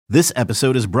This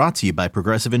episode is brought to you by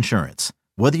Progressive Insurance.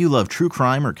 Whether you love true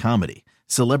crime or comedy,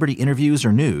 celebrity interviews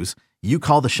or news, you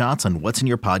call the shots on what's in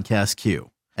your podcast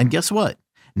queue. And guess what?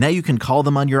 Now you can call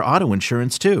them on your auto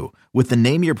insurance too with the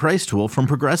Name Your Price tool from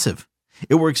Progressive.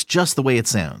 It works just the way it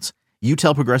sounds. You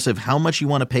tell Progressive how much you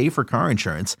want to pay for car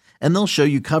insurance, and they'll show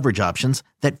you coverage options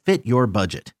that fit your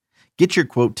budget. Get your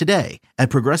quote today at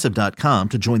Progressive.com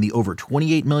to join the over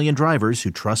 28 million drivers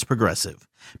who trust Progressive.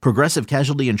 Progressive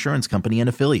Casualty Insurance Company and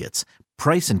Affiliates.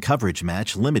 Price and coverage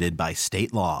match limited by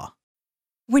state law.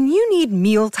 When you need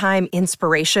mealtime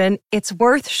inspiration, it's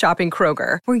worth shopping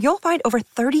Kroger, where you'll find over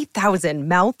 30,000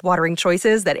 mouth-watering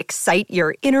choices that excite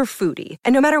your inner foodie.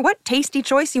 And no matter what tasty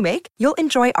choice you make, you'll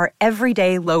enjoy our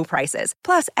everyday low prices,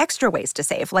 plus extra ways to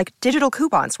save, like digital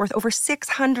coupons worth over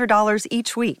 $600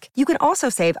 each week. You can also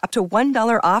save up to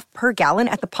 $1 off per gallon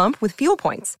at the pump with fuel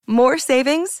points. More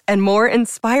savings and more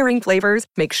inspiring flavors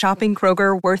make shopping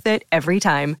Kroger worth it every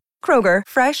time. Kroger,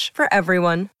 fresh for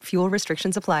everyone. Fuel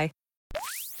restrictions apply.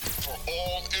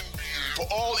 For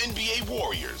all NBA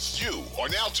Warriors, you are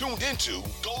now tuned into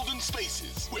Golden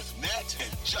Spaces with Nat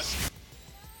and Justin.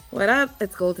 What up?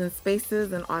 It's Golden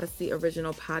Spaces, an Odyssey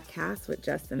original podcast with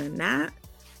Justin and Nat.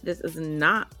 This is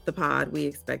not the pod we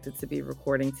expected to be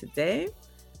recording today.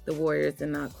 The Warriors did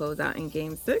not close out in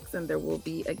Game 6, and there will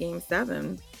be a Game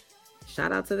 7.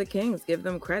 Shout out to the Kings. Give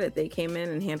them credit. They came in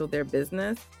and handled their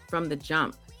business from the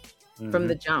jump. From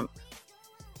the jump.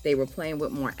 They were playing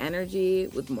with more energy,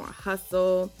 with more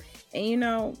hustle. And, you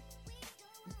know,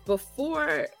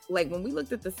 before, like when we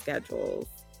looked at the schedules,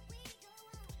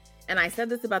 and I said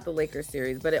this about the Lakers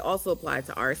series, but it also applied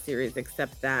to our series,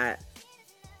 except that,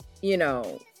 you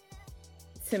know,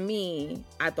 to me,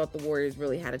 I thought the Warriors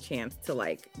really had a chance to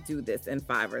like do this in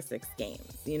 5 or 6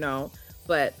 games, you know,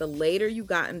 but the later you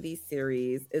got in these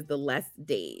series is the less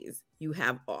days you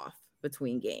have off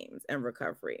between games and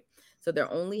recovery. So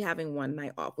they're only having one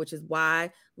night off, which is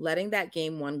why letting that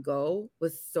Game 1 go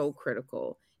was so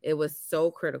critical. It was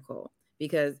so critical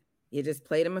because you just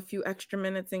played them a few extra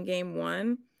minutes in Game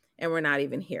 1 and we're not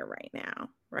even here right now,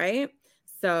 right?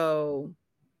 So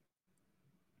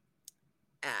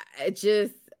it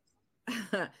just,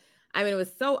 I mean, it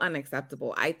was so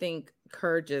unacceptable. I think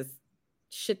Kerr just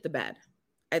shit the bed.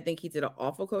 I think he did an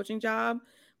awful coaching job,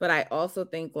 but I also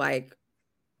think like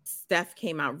Steph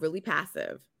came out really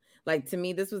passive. Like, to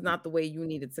me, this was not the way you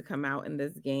needed to come out in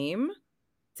this game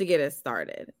to get it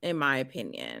started, in my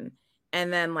opinion.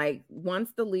 And then, like,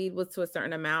 once the lead was to a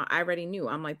certain amount, I already knew.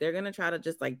 I'm like, they're going to try to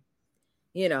just, like,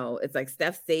 you know, it's like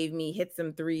Steph saved me, hit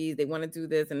some threes. They want to do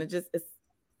this. And it just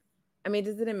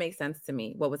didn't make sense to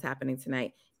me what was happening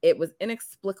tonight. It was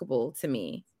inexplicable to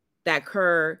me that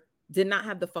Kerr did not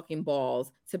have the fucking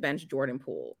balls to bench Jordan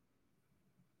Poole.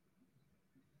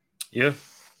 Yeah.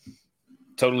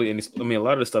 Totally. I mean, a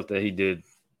lot of the stuff that he did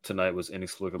tonight was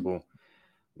inexplicable.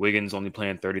 Wiggins only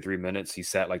playing 33 minutes. He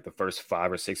sat like the first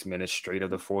 5 or 6 minutes straight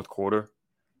of the fourth quarter.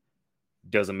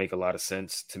 Doesn't make a lot of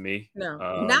sense to me. No,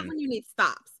 not when you need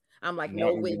stops. I'm like,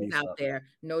 no Wiggins out there,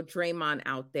 no Draymond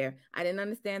out there. I didn't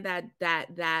understand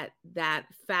that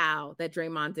foul that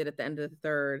Draymond did at the end of the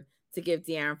third to give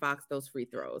De'Aaron Fox those free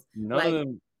throws. None of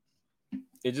them.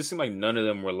 It just seemed like none of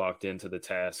them were locked into the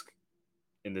task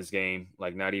in this game,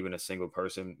 like not even a single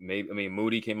person.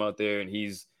 Moody came out there and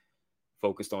he's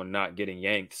focused on not getting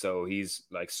yanked, so he's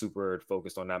like super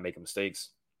focused on not making mistakes.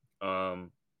 I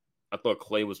thought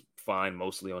Clay was fine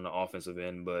mostly on the offensive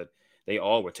end, but they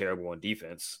all were terrible on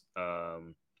defense.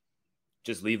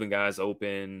 Just leaving guys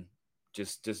open,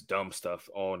 just dumb stuff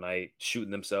all night, shooting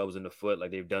themselves in the foot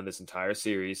like they've done this entire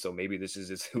series. So maybe this is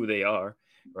just who they are,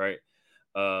 right?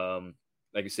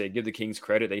 Like you said, give the Kings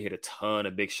credit. They hit a ton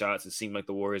of big shots. It seemed like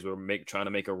the Warriors were trying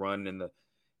to make a run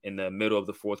in the middle of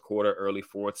the fourth quarter, early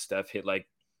fourth. Steph hit like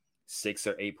 6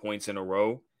 or 8 points in a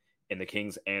row, and the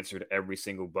Kings answered every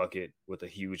single bucket with a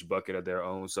huge bucket of their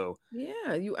own. So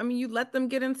yeah, you let them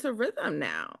get into rhythm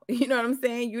now. You know what I'm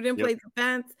saying? You didn't play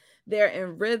defense. They're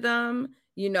in rhythm,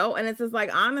 you know, and it's just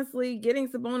like, honestly, getting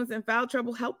Sabonis in foul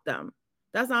trouble helped them.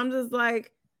 That's why I'm just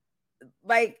like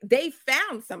they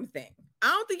found something. I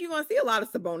don't think you're going to see a lot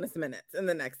of Sabonis minutes in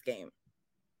the next game.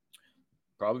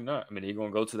 Probably not. I mean, they're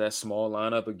going to go to that small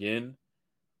lineup again.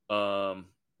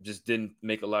 Just didn't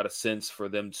make a lot of sense for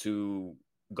them to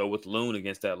go with Loon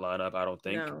against that lineup, I don't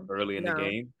think, early in the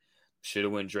game. Should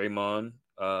have went Draymond,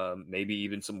 maybe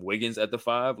even some Wiggins at the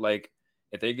 5. Like,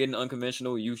 if they're getting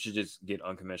unconventional, you should just get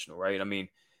unconventional, right? I mean,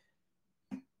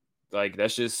 like,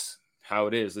 that's just how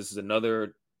it is. This is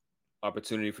another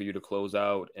opportunity for you to close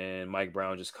out, and Mike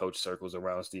Brown just coached circles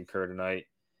around Steve Kerr tonight,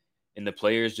 and the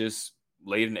players just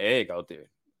laid an egg out there.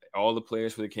 All the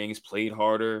players for the Kings played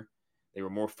harder. They were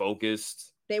more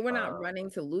focused. They were not running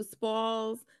to loose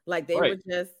balls. Like they Right. were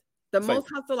just the It's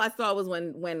most like- hustle I saw was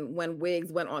when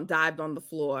Wiggs dived on the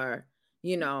floor,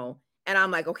 you know, and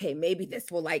I'm like, okay, maybe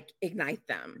this will like ignite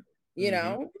them, you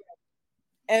know.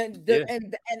 And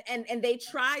and they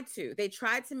tried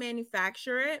to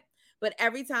manufacture it, but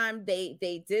every time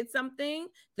they did something,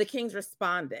 the Kings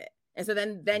responded. And so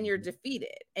then you're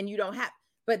defeated and you don't have,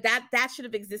 but that should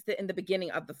have existed in the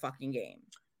beginning of the fucking game.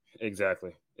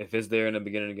 Exactly. If it's there in the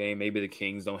beginning of the game, maybe the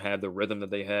Kings don't have the rhythm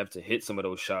that they have to hit some of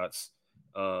those shots.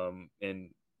 And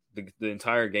the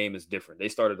entire game is different. They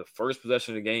started the first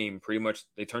possession of the game, pretty much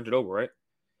they turned it over, right?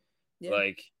 Yeah.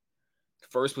 Like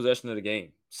first possession of the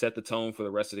game, set the tone for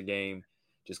the rest of the game,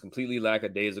 just completely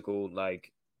lackadaisical.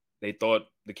 Like they thought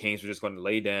the Kings were just going to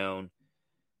lay down,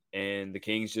 and the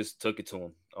Kings just took it to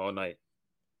them all night.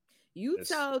 You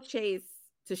tell Chase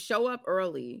to show up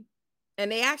early,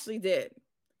 and they actually did.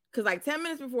 Because like 10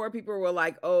 minutes before, people were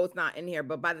like, oh, it's not in here.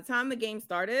 But by the time the game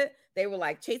started, they were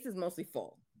like, Chase is mostly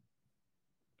full.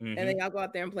 And then y'all go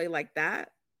out there and play like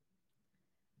that.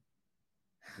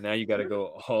 Now you got to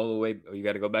go all the way. You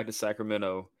got to go back to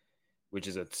Sacramento, which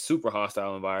is a super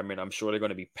hostile environment. I'm sure they're going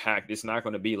to be packed. It's not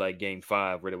going to be like Game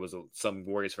 5 where there was some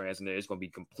Warriors fans in there. It's going to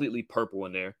be completely purple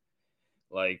in there.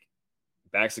 Like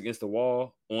backs against the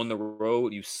wall on the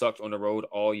road. You sucked on the road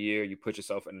all year. You put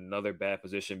yourself in another bad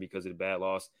position because of the bad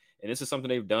loss. And this is something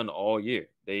they've done all year.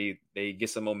 They get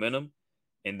some momentum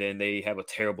and then they have a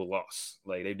terrible loss.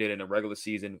 Like they did in the regular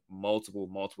season multiple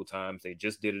times. They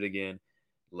just did it again.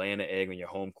 Laying an egg on your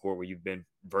home court where you've been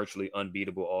virtually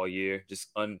unbeatable all year. Just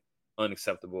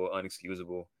unacceptable,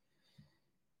 unexcusable.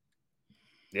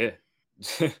 Yeah.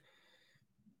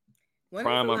 When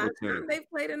Prime was the last time they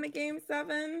played in the Game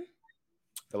 7?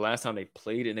 The last time they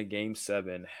played in a Game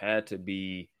 7 had to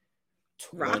be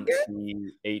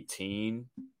 2018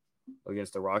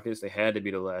 against the Rockets. They had to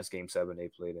be the last Game 7 they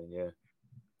played in, yeah.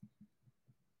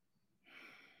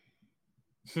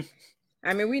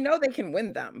 I mean, we know they can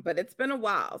win them, but it's been a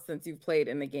while since you've played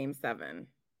in the Game 7.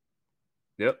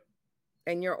 Yep.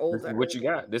 And you're older. This is what you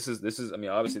got. This is. I mean,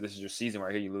 obviously, this is your season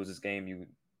right here. You lose this game,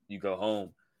 you go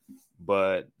home.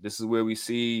 But this is where we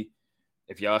see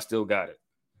if y'all still got it,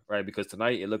 right? Because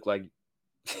tonight it looked like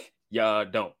y'all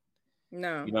don't.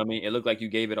 No. You know what I mean? It looked like you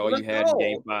gave it all you had in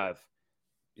Game 5.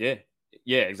 Yeah.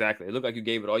 Yeah, exactly. It looked like you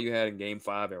gave it all you had in Game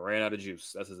 5 and ran out of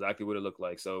juice. That's exactly what it looked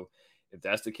like. So if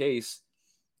that's the case,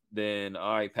 then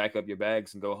all right, pack up your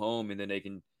bags and go home, and then they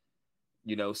can,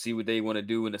 see what they want to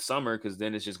do in the summer, because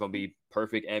then it's just going to be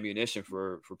perfect ammunition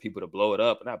for people to blow it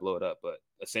up. Not blow it up, but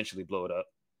essentially blow it up.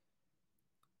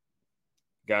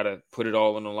 Got to put it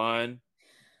all on the line.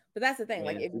 But that's the thing.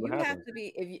 Like, if you have to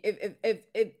be, if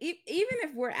even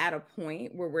if we're at a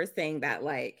point where we're saying that,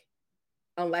 like,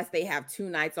 unless they have 2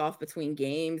 nights off between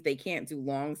games, they can't do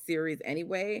long series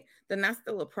anyway, then that's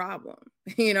still a problem.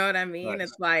 You know what I mean? Right.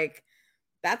 It's like,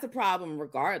 that's a problem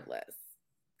regardless.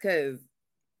 Because,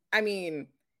 I mean,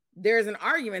 there's an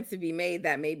argument to be made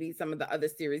that maybe some of the other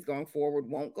series going forward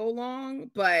won't go long,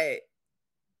 but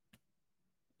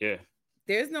yeah,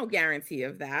 there's no guarantee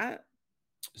of that.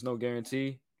 There's no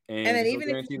guarantee. And then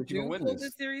even if you do pull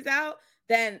the series out,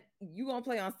 then you're going to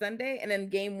play on Sunday, and then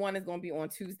Game 1 is going to be on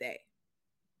Tuesday.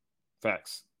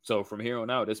 Facts. So from here on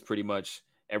out, it's pretty much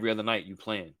every other night you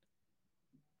playing.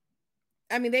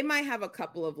 I mean, they might have a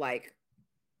couple of, like,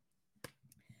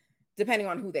 depending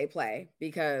on who they play,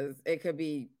 because it could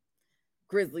be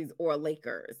Grizzlies or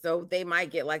Lakers. So they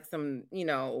might get like some,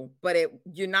 but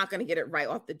you're not going to get it right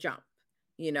off the jump,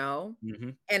 Mm-hmm.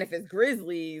 And if it's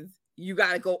Grizzlies, you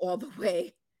got to go all the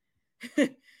way,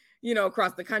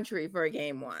 across the country for a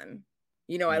Game 1.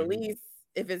 Mm-hmm. At least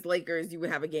if it's Lakers, you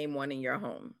would have a Game 1 in your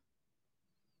home.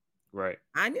 Right.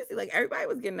 Honestly, like, everybody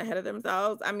was getting ahead of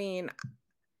themselves. I mean,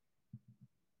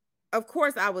 of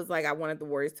course, I was like, I wanted the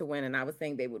Warriors to win, and I was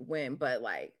saying they would win, but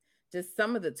like, just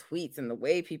some of the tweets and the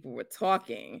way people were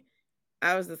talking,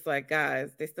 I was just like,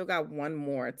 guys, they still got one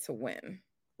more to win.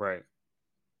 Right.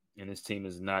 And this team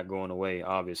is not going away,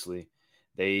 obviously.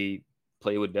 They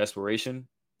play with desperation.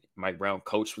 Mike Brown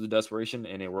coached with desperation,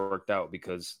 and it worked out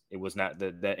because it was not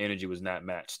that energy was not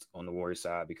matched on the Warriors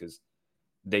side, because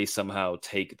they somehow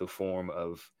take the form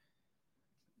of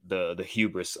the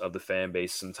hubris of the fan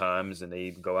base sometimes, and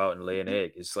they go out and lay an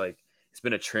egg. It's like, it's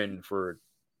been a trend for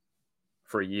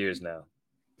years now.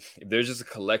 If there's just a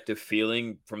collective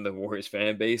feeling from the Warriors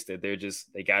fan base that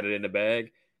they got it in the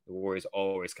bag, the Warriors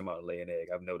always come out and lay an egg.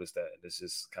 I've noticed that. It's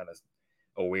just kind of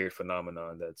a weird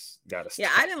phenomenon that's got to stop.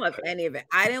 Yeah, I didn't love any of it.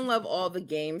 I didn't love all the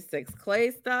Game 6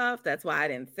 Klay stuff. That's why I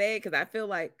didn't say it, because I feel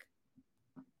like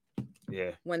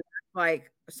when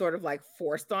like sort of like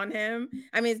forced on him.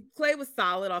 I mean, Klay was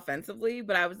solid offensively,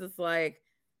 but I was just like,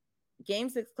 Game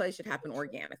 6 Klay should happen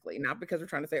organically, not because we're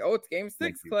trying to say, oh, it's Game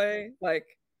 6 Klay. Like,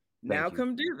 now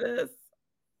come do this.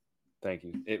 Thank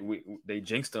you. They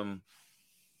jinxed him,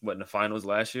 in the finals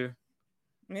last year?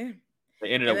 Yeah. They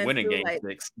ended up winning Game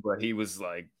 6, but he was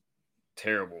like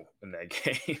terrible in that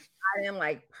game. I didn't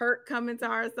like Perk coming to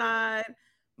our side.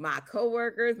 My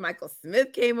coworkers, Michael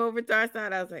Smith came over to our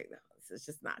side. I was like, no, this is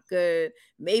just not good.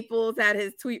 Maples had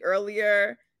his tweet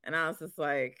earlier, and I was just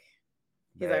like,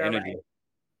 he's like, all right,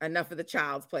 enough of the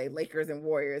child's play, Lakers and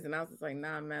Warriors. And I was just like,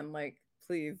 nah, man, like,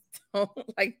 please don't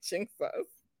like jinx us.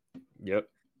 Yep.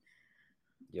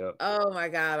 Oh my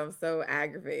God, I'm so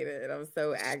aggravated.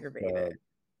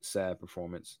 Sad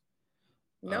performance.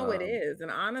 No, it is.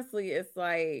 And honestly, it's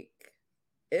like,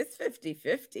 it's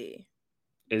 50-50.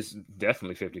 It's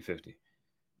definitely 50-50.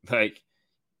 Like,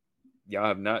 y'all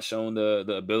have not shown the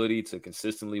ability to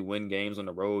consistently win games on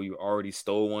the road. You already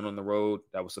stole one on the road.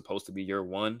 That was supposed to be your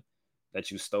one that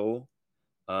you stole.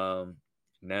 Now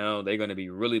they're going to be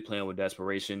really playing with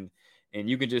desperation. And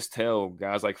you can just tell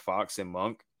guys like Fox and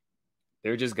Monk,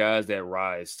 they're just guys that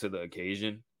rise to the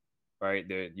occasion, right?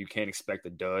 You can't expect a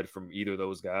dud from either of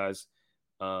those guys.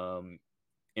 And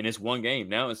it's one game.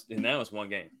 Now it's one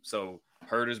game. So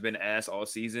Herder's been ass all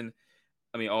season.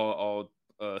 I mean, all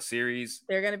series.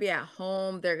 They're going to be at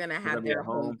home. They're going to have their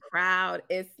home crowd.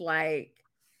 It's like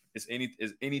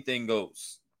anything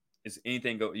goes. It's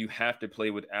anything go. You have to play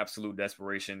with absolute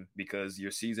desperation because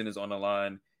your season is on the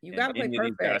line. You got to play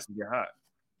perfect. Guys can get hot.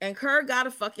 And Kerr got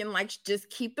to fucking like just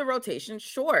keep the rotation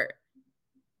short.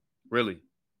 Really,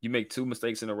 you make 2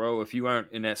 mistakes in a row. If you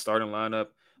aren't in that starting lineup,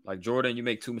 like Jordan, you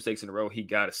make 2 mistakes in a row, he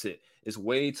got to sit. It's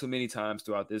way too many times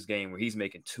throughout this game where he's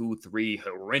making 2, 3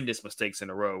 horrendous mistakes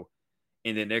in a row,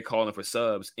 and then they're calling for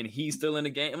subs, and he's still in the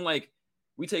game. I'm like,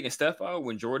 we taking Steph out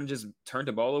when Jordan just turned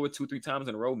the ball over 2, 3 times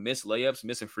in a row, missed layups,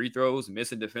 missing free throws,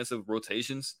 missing defensive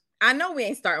rotations. I know we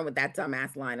ain't starting with that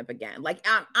dumbass lineup again. Like,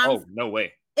 oh, no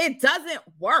way. It doesn't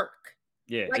work.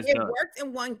 Yeah, like it worked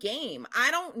in one game.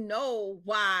 I don't know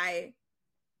why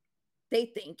they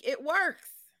think it works.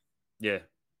 Yeah,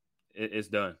 it's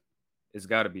done. It's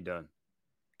got to be done.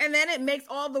 And then it makes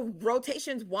all the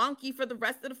rotations wonky for the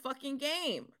rest of the fucking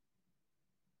game.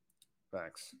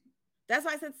 Facts. That's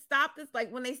why I said stop this.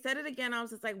 Like when they said it again, I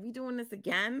was just like, we doing this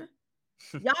again?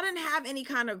 Y'all didn't have any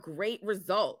kind of great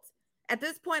results. At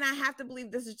this point, I have to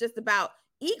believe this is just about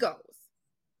egos.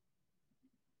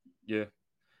 Yeah.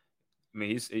 I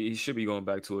mean, he should be going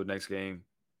back to it next game.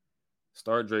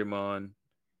 Start Draymond.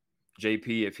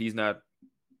 JP, if he's not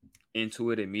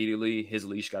into it immediately, his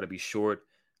leash got to be short.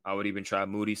 I would even try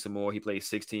Moody some more. He played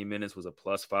 16 minutes, was a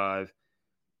 +5.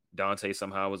 Dante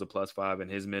somehow was a +5 in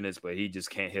his minutes, but he just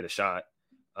can't hit a shot.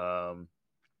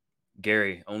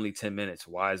 Gary, only 10 minutes.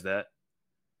 Why is that?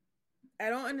 I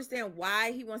don't understand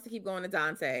why he wants to keep going to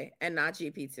Dante and not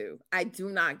GP2. I do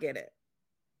not get it.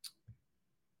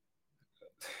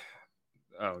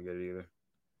 I don't get it either.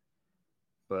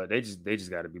 But they just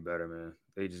got to be better, man.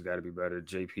 They just got to be better.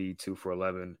 JP 2 for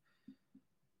 11.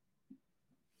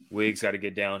 Wiggs got to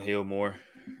get downhill more,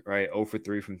 right? 0 for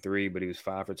 3 from 3, but he was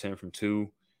 5 for 10 from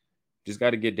 2. Just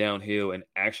got to get downhill and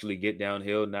actually get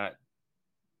downhill, not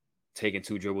taking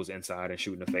 2 dribbles inside and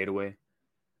shooting a fadeaway.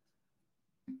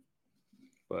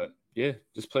 But yeah,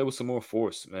 just play with some more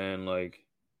force, man. Like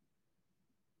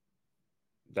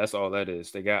that's all that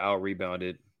is. They got out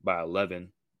rebounded by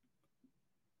 11.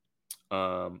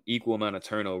 Equal amount of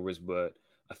turnovers, but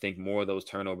I think more of those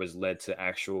turnovers led to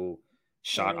actual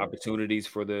shot opportunities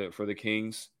for the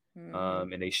Kings.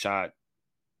 And they shot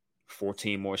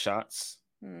 14 more shots,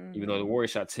 even though the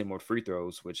Warriors shot 10 more free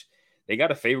throws, which they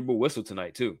got a favorable whistle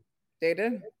tonight too. They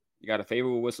did. You got a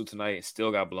favorable whistle tonight and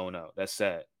still got blown out. That's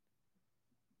sad.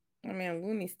 I mean,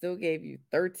 Looney still gave you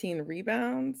 13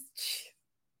 rebounds.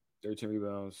 13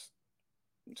 rebounds,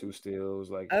 2 steals.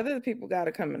 Like other people got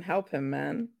to come and help him,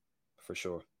 man. For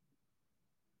sure.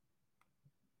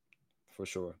 For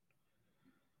sure.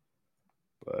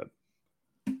 But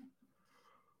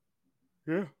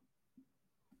yeah.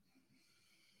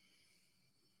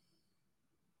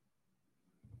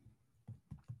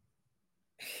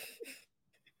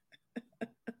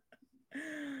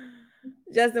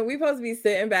 Justin, we supposed to be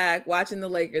sitting back watching the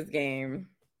Lakers game.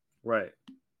 Right.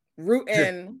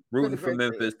 Rooting for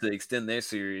Memphis to extend their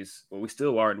series. Well, we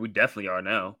still are. We definitely are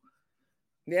now.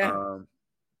 Yeah.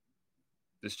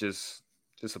 It's just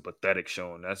a pathetic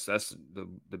showing. That's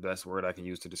the best word I can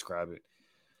use to describe it.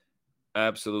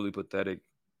 Absolutely pathetic.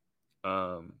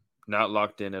 Not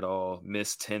locked in at all.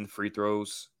 Missed 10 free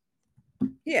throws.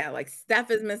 Yeah, like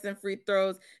Steph is missing free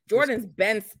throws. Jordan's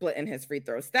been splitting his free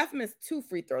throws. Steph missed 2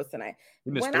 free throws tonight.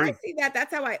 He missed When 3. I see that,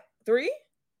 that's how 3?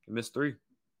 He missed 3.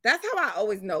 That's how I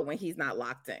always know when he's not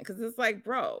locked in, because it's like,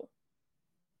 bro.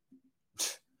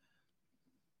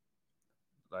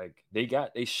 Like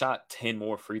they shot 10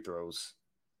 more free throws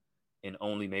and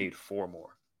only made 4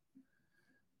 more.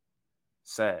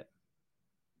 Sad.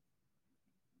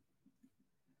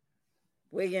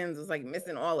 Wiggins was like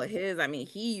missing all of his. I mean,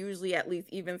 he usually at least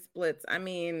even splits. I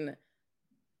mean,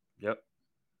 Yep.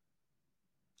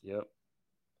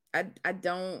 I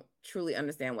don't truly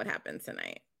understand what happened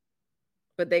tonight,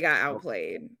 but they got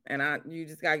outplayed, and you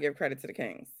just gotta give credit to the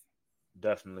Kings.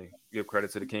 Definitely give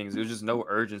credit to the Kings. There's just no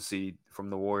urgency from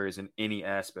the Warriors in any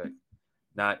aspect.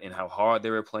 Not in how hard they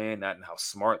were playing, not in how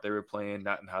smart they were playing,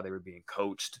 not in how they were being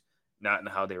coached, not in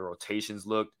how their rotations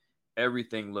looked.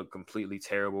 Everything looked completely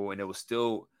terrible, and it was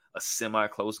still a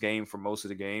semi-close game for most of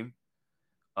the game,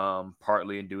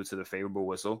 partly due to the favorable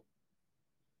whistle.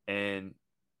 And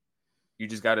you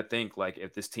just got to think, like,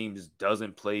 if this team just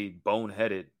doesn't play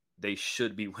boneheaded, they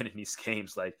should be winning these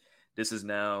games. Like, this is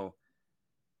now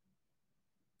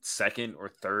second or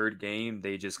third game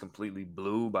they just completely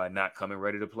blew by not coming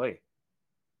ready to play,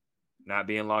 not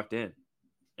being locked in.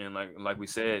 And like we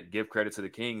said, give credit to the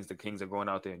Kings. The Kings are going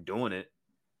out there and doing it,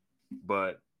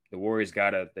 but the Warriors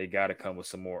gotta come with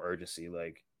some more urgency.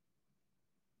 Like,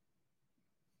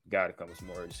 gotta come with some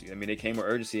more urgency. I mean, they came with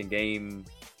urgency in Game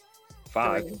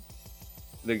 5,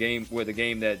 the game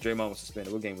that Draymond was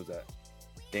suspended. What game was that?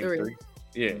 Game 3.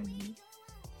 Yeah. Mm-hmm.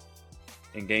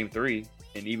 In Game 3,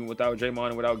 and even without Draymond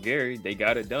and without Gary, they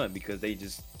got it done because they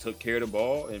just took care of the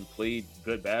ball and played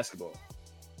good basketball.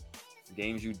 The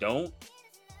games you don't,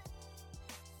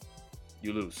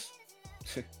 you lose.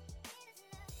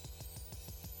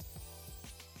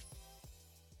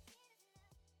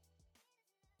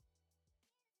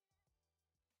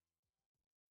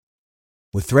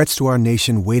 With threats to our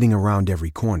nation waiting around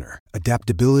every corner,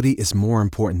 adaptability is more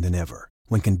important than ever.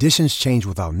 When conditions change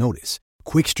without notice,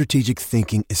 quick strategic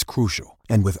thinking is crucial.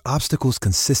 And with obstacles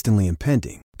consistently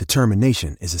impending,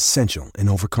 determination is essential in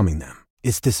overcoming them.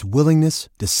 It's this willingness,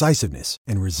 decisiveness,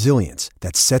 and resilience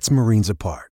that sets Marines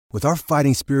apart. With our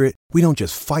fighting spirit, we don't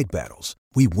just fight battles,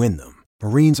 we win them.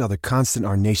 Marines are the constant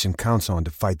our nation counts on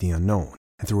to fight the unknown.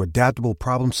 And through adaptable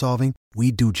problem solving,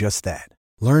 we do just that.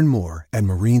 Learn more at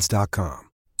marines.com.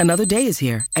 Another day is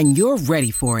here, and you're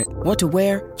ready for it. What to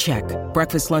wear? Check.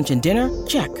 Breakfast, lunch, and dinner?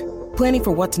 Check. Planning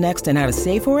for what's next and how to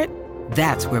save for it?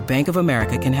 That's where Bank of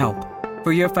America can help.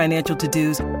 For your financial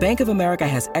to-dos, Bank of America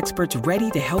has experts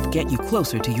ready to help get you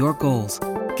closer to your goals.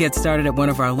 Get started at one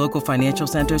of our local financial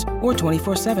centers or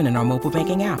 24/7 in our mobile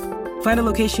banking app. Find a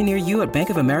location near you at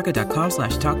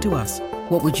bankofamerica.com/talktous.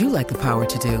 What would you like the power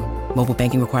to do? Mobile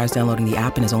banking requires downloading the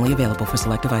app and is only available for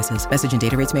select devices. Message and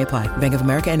data rates may apply. Bank of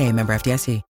America NA, member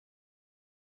FDIC.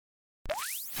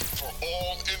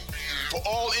 For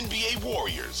all NBA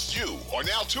Warriors, you are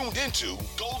now tuned into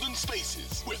Golden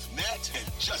Spaces with Nat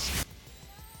and Justin.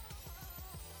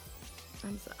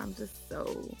 I'm just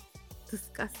so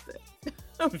disgusted.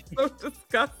 I'm so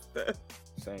disgusted.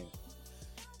 Same.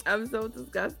 I'm so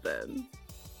disgusted.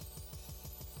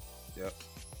 Yep.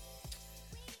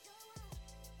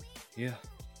 Yeah.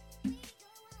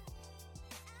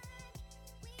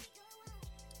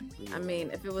 I mean,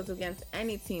 if it was against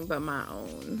any team but my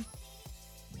own,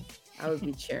 I would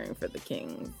be cheering for the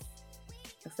Kings.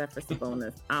 Except for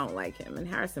Sabonis. I don't like him. And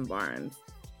Harrison Barnes,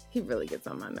 he really gets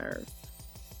on my nerves.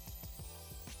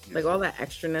 Like all that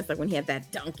extraness, like when he had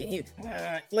that dunk and he,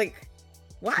 like,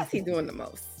 why is he doing the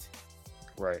most?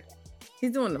 Right.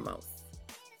 He's doing the most.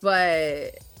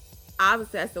 But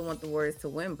obviously I still want the Warriors to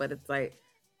win, but it's like,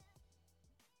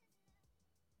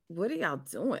 what are y'all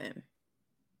doing?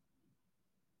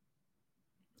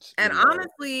 And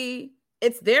honestly,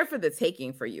 it's there for the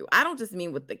taking for you. I don't just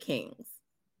mean with the Kings.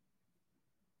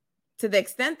 To the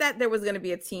extent that there was going to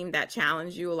be a team that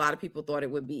challenged you, a lot of people thought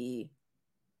it would be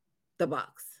the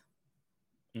Bucks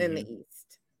in the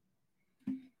East.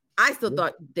 I still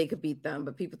thought they could beat them,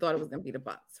 but people thought it was going to be the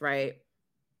Bucks, right?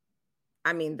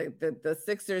 I mean, the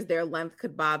Sixers, their length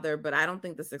could bother, but I don't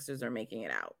think the Sixers are making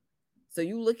it out. So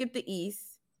you look at the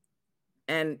East,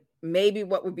 and maybe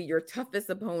what would be your toughest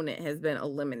opponent has been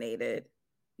eliminated.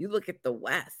 You look at the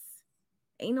West.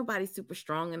 Ain't nobody super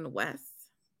strong in the West.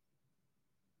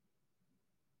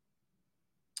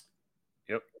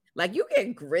 Yep. Like, you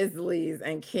get Grizzlies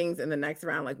and Kings in the next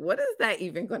round. Like, what is that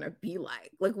even going to be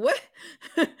like? Like, what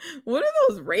are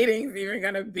those ratings even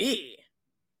going to be?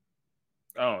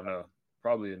 I don't know.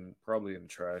 Probably in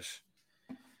trash.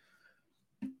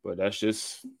 But that's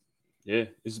just, yeah,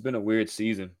 it's been a weird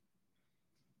season.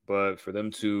 but for them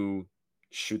to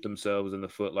shoot themselves in the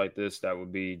foot like this, that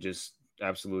would be just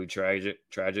absolutely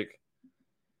tragic.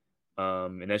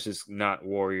 And that's just not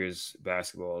Warriors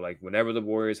basketball. Like whenever the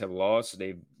Warriors have lost,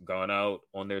 they've gone out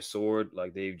on their sword.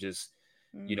 Like they've just,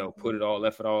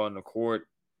 left it all on the court.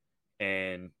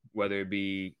 And whether it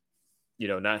be,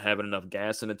 not having enough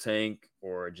gas in the tank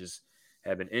or just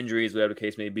having injuries, whatever the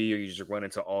case may be, or you just run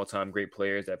into all-time great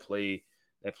players that play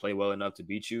well enough to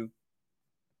beat you.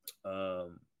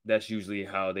 That's usually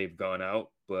how they've gone out.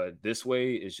 But this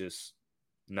way is just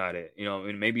not it.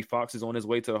 And maybe Fox is on his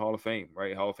way to the Hall of Fame,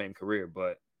 right? Hall of Fame career,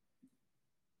 but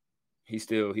he's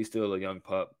still a young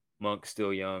pup. Monk's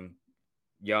still young.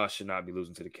 Y'all should not be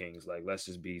losing to the Kings. Like, let's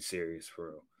just be serious for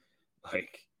real.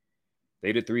 Like,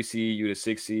 they the 3 seed, you the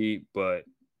 6 seed, but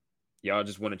y'all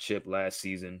just won a chip last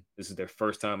season. This is their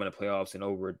first time in the playoffs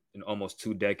in almost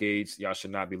 2 decades. Y'all should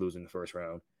not be losing the first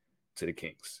round to the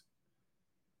Kings.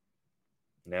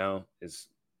 Now it's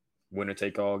winner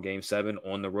take all, game 7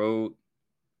 on the road.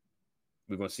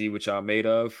 We're gonna see what y'all made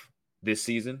of this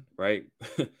season, right?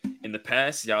 In the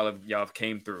past, y'all have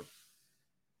came through,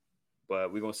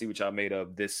 but we're gonna see what y'all made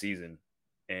of this season,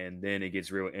 and then it gets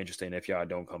real interesting if y'all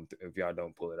don't come through, if y'all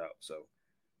don't pull it out. So,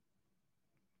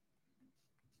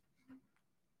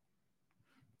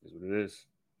 is what it is.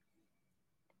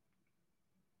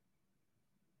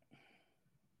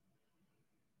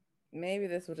 Maybe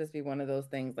this will just be one of those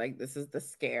things. Like, this is the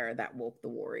scare that woke the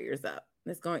Warriors up.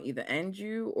 It's going to either end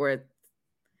you or.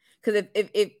 Because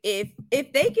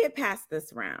if they get past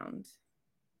this round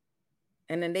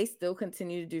and then they still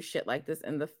continue to do shit like this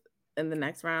in the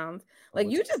next round, like,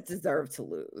 you just deserve to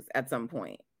lose at some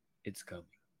point. It's coming.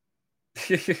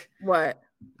 What?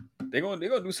 They're gonna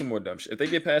do some more dumb shit. If they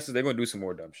get past it, they're gonna do some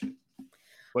more dumb shit.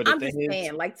 But I'm just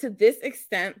saying, like, to this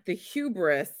extent, the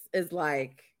hubris is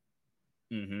like.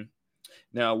 Mm-hmm.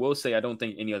 Now, I will say I don't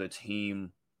think any other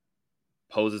team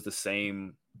poses the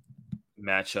same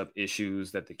matchup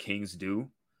issues that the Kings do,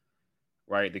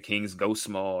 right? The Kings go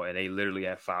small and they literally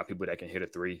have 5 people that can hit a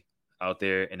 3 out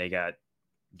there, and they got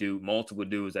multiple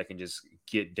dudes that can just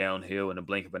get downhill in the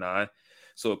blink of an eye.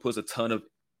 So it puts a ton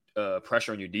of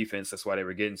pressure on your defense. That's why they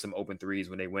were getting some open 3s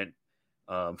when they went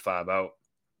 5 out,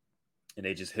 and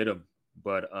they just hit them.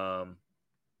 But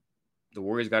the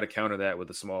Warriors got to counter that with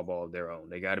a small ball of their own.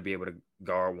 They got to be able to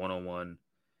guard one-on-one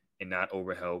and not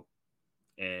overhelp,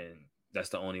 and that's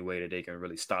the only way that they can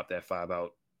really stop that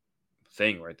 5-out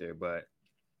thing right there. But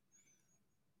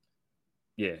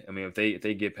yeah, I mean, if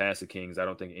they get past the Kings, I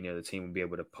don't think any other team would be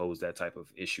able to pose that type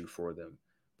of issue for them.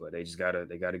 But they just gotta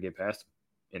get past them,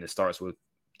 and it starts with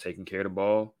taking care of the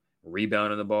ball,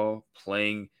 rebounding the ball,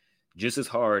 playing just as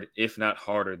hard, if not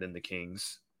harder, than the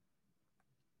Kings,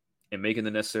 and making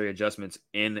the necessary adjustments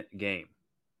in game.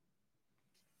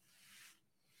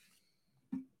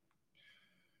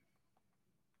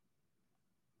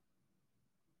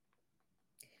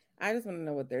 I just want to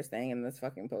know what they're saying in this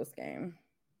fucking post game.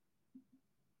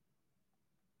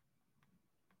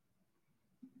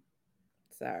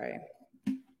 Sorry.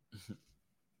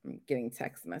 I'm getting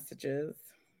text messages.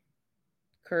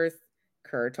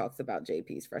 Kerr talks about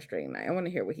JP's frustrating night. I want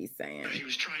to hear what he's saying. He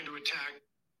was trying to attack.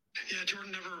 Yeah,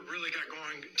 Jordan never really got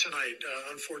going tonight,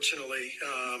 unfortunately.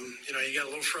 He got a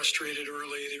little frustrated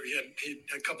early. He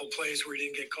had a couple plays where he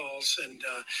didn't get calls, and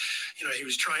he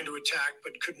was trying to attack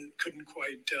but couldn't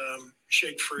quite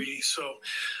shake free. So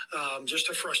just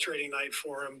a frustrating night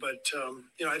for him. But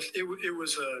it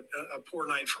was a poor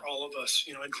night for all of us,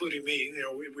 including me.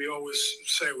 We always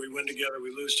say we win together,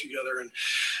 we lose together, and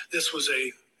this was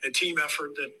a team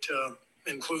effort that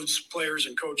includes players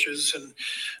and coaches, and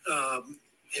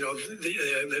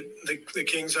the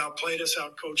Kings outplayed us,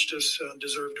 outcoached us,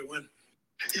 deserved to win.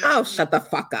 Yeah. Oh, shut the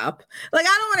fuck up. Like,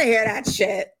 I don't want to hear that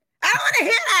shit. I don't want to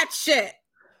hear that shit.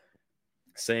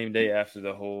 Same day after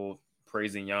the whole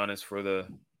praising Giannis for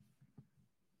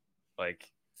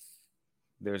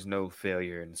there's no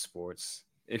failure in sports.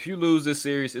 If you lose this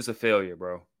series, it's a failure,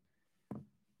 bro.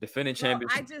 Defending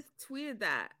champions. I just tweeted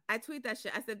that. I tweeted that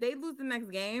shit. I said, they lose the next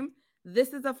game, this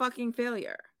is a fucking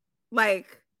failure.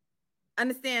 Like,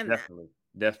 understand that.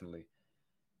 Definitely.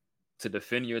 To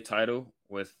defend your title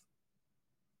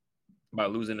by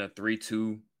losing a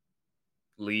 3-2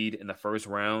 lead in the first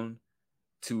round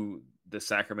to the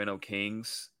Sacramento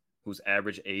Kings, whose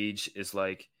average age is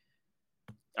like,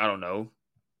 I don't know,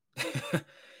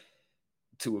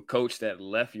 to a coach that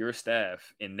left your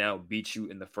staff and now beat you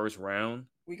in the first round.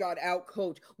 We got out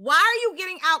coach. Why are you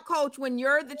getting out coach when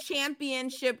you're the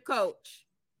championship coach?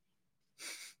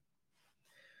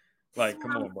 Like,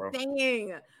 come on, bro.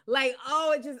 Saying. Like,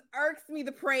 it just irks me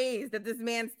the praise that this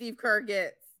man Steve Kerr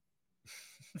gets.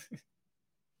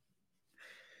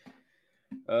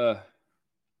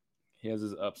 He has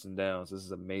his ups and downs. This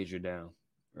is a major down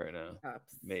right now.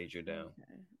 Ups. Major down.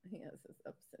 Okay. He has his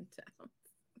ups and downs.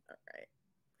 All right.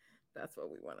 That's what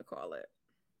we want to call it.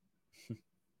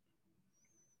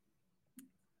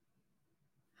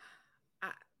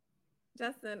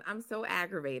 Justin, I'm so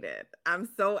aggravated.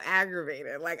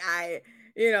 Like I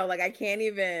can't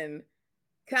even.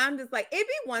 I'm just like, it'd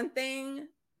be one thing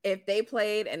if they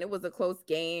played and it was a close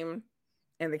game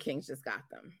and the Kings just got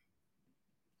them.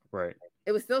 Right.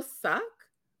 It would still suck,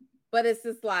 but it's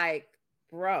just like,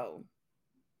 bro.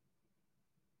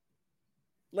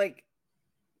 Like,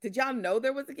 did y'all know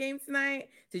there was a game tonight?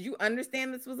 Did you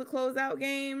understand this was a closeout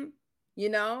game? You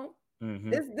know?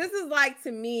 Mm-hmm. This is like,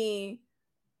 to me,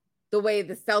 the way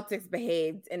the Celtics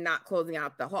behaved in not closing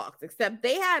out the Hawks, except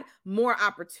they had more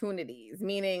opportunities,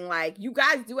 meaning like you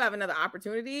guys do have another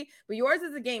opportunity, but yours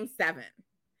is a game 7.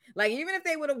 Like, even if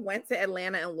they would have went to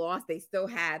Atlanta and lost, they still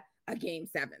had a game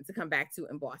 7 to come back to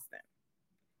in Boston.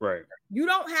 Right. You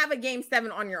don't have a game 7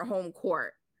 on your home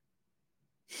court.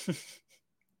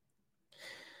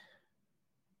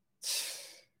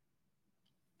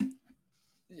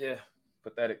 Yeah,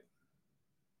 pathetic.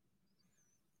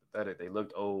 They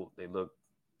looked old. They looked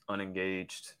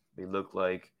unengaged. They looked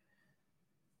like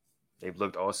they've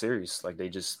looked all series. Like they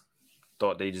just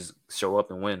thought they just show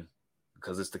up and win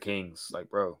because it's the Kings. Like,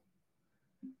 bro.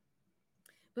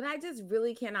 But I just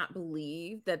really cannot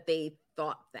believe that they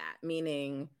thought that.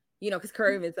 Meaning, because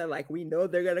Curry even said, like, we know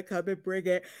they're going to come and bring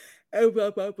it, and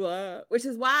blah, blah, blah. Which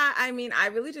is why, I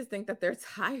really just think that they're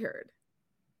tired.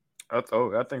 I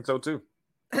think so too.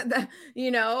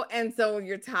 And so when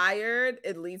you're tired,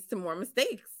 it leads to more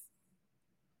mistakes.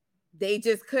 They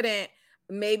just couldn't.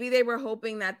 Maybe they were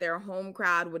hoping that their home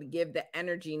crowd would give the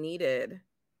energy needed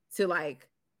to, like,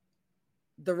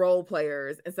 the role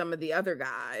players and some of the other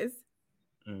guys.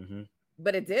 Mm-hmm.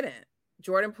 But it didn't.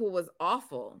 Jordan Poole was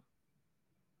awful.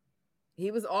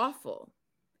 He was awful.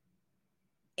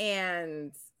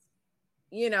 And,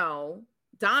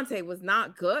 Dante was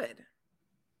not good.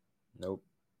 Nope.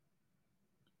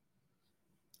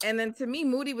 And then to me,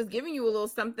 Moody was giving you a little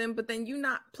something, but then you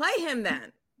not play him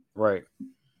then. Right.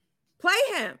 Play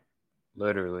him.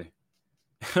 Literally.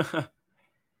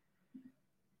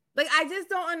 Like, I just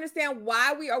don't understand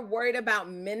why we are worried about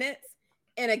minutes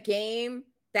in a game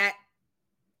that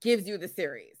gives you the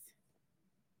series.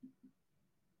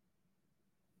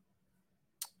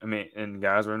 And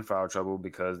guys were in foul trouble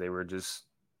because they were just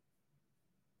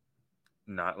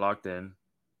not locked in.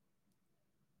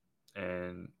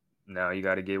 And now you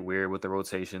got to get weird with the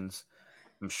rotations.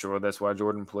 I'm sure that's why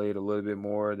Jordan played a little bit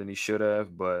more than he should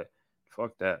have, but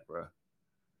fuck that, bro.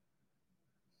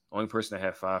 Only person that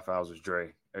had 5 fouls was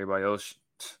Dre. Everybody else,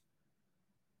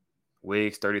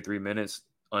 Wiggs, 33 minutes,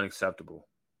 unacceptable.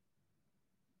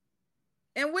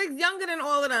 And Wiggs younger than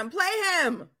all of them. Play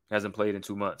him. Hasn't played in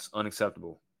 2 months.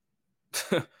 Unacceptable.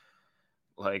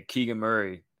 Like Keegan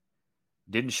Murray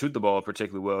didn't shoot the ball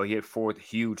particularly well. He hit 4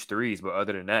 huge threes, but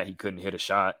other than that, he couldn't hit a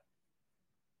shot.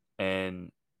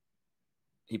 And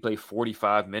he played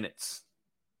 45 minutes.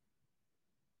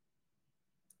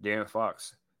 De'Aaron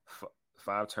Fox,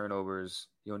 5 turnovers.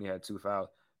 He only had 2 fouls.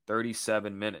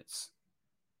 37 minutes.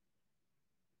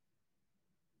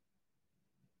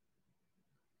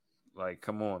 Like,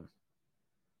 come on.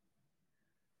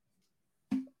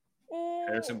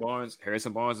 Harrison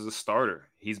Barnes is a starter.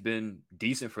 He's been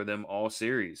decent for them all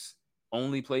series.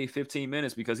 Only played 15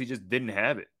 minutes because he just didn't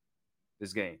have it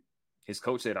this game. His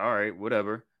coach said, all right,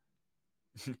 whatever.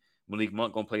 Malik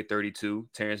Monk going to play 32.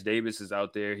 Terrence Davis is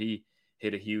out there. He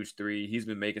hit a huge 3. He's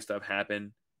been making stuff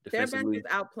happen defensively. Their bench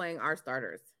is outplaying our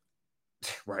starters.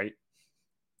 Right.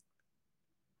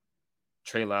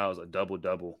 Trey Lyles, a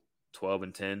double-double, 12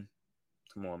 and 10.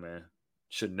 Come on, man.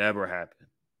 Should never happen.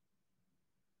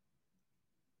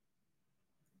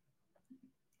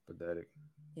 Pathetic.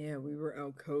 Yeah, we were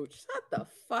outcoached. Shut the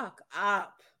fuck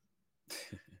up.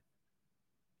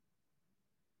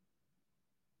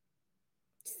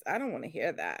 I don't want to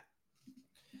hear that.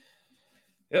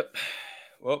 Yep.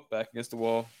 Well, back against the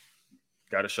wall.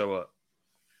 Got to show up.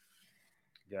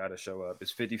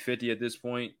 It's 50-50 at this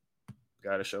point.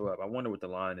 Got to show up. I wonder what the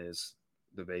line is,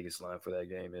 the Vegas line for that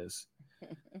game is.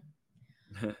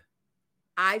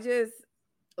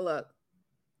 Look,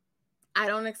 I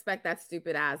don't expect that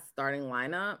stupid ass starting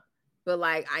lineup, but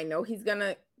like, I know he's going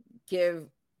to give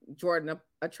Jordan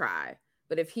a try.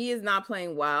 But if he is not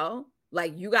playing well,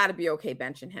 like, you got to be okay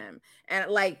benching him. And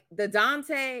like the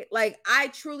Dante, like, I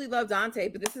truly love Dante,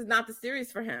 but this is not the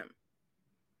series for him.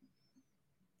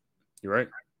 You're right.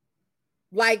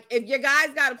 Like, if your guys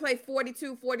got to play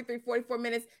 42, 43, 44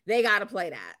 minutes, they got to play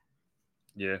that.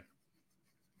 Yeah.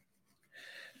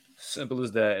 Simple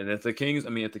as that. And if the Kings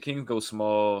go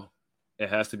small, it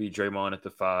has to be Draymond at the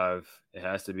 5. It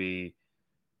has to be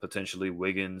potentially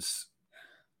Wiggins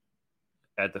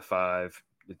at the 5.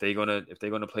 If they're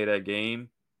gonna play that game,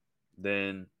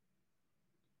 then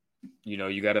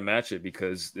you got to match it,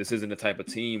 because this isn't the type of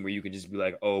team where you can just be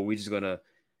like, oh, we're just gonna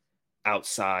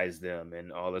outsize them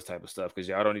and all this type of stuff, because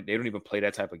they don't even play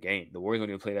that type of game. The Warriors don't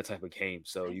even play that type of game,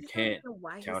 so you can't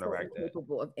counteract that.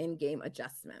 Capable of in-game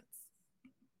adjustments.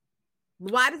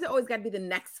 Why does it always got to be the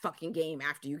next fucking game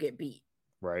after you get beat?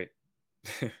 Right.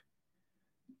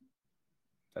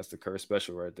 That's the curse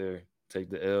special right there. Take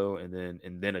the L and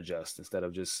then adjust instead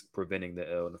of just preventing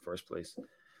the L in the first place.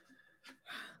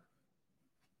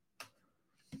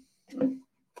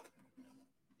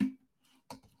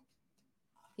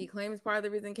 He claims part of the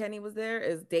reason Kenny was there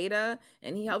is data,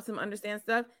 and he helps him understand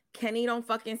stuff. Kenny don't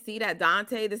fucking see that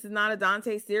Dante. This is not a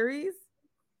Dante series.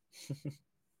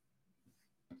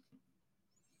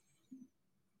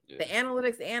 Yeah. The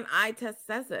analytics and eye test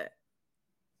says it.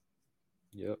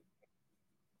 Yep.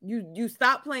 You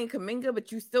stop playing Kuminga, but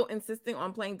you still insisting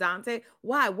on playing Dante.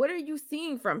 Why? What are you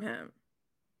seeing from him?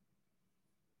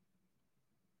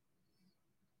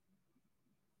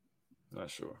 Not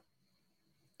sure.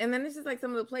 And then it's just like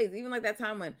some of the plays, even like that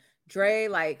time when Dre,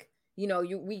 like,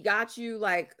 we got you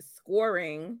like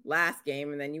scoring last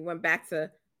game, and then you went back to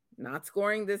not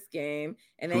scoring this game,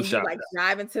 and then you like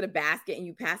drive into the basket and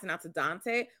you passing out to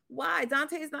Dante. Why?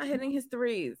 Dante is not hitting his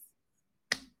threes.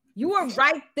 You were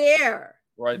right there.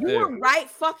 You were right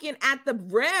fucking at the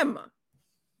rim.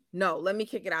 No, let me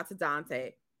kick it out to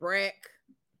Dante. Brick.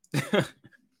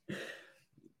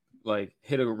 Like,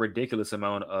 hit a ridiculous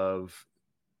amount of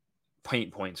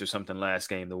paint points or something last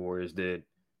game the Warriors did,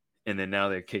 and then now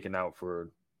they're kicking out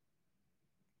for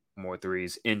more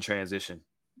threes in transition.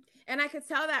 And I could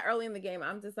tell that early in the game.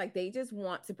 I'm just like, they just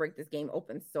want to break this game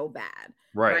open so bad.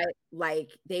 Right? Like,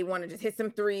 they want to just hit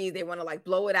some threes. They want to like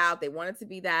blow it out. They want it to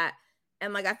be that.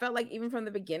 And like, I felt like even from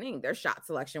the beginning, their shot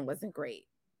selection wasn't great.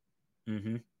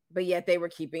 Mm-hmm. But yet they were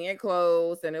keeping it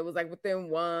close, and it was like within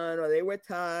one, or they were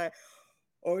tied,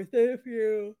 or within a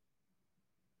few.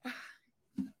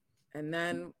 And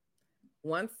then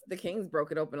once the Kings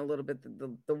broke it open a little bit,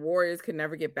 the Warriors could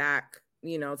never get back,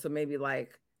 to maybe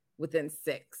like within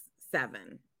 6,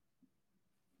 7.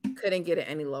 Couldn't get it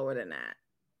any lower than that.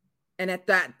 And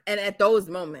at those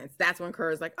moments, that's when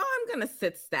Kerr's like, oh, I'm gonna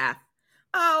sit Steph.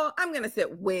 Oh, I'm gonna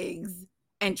sit Wiggs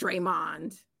and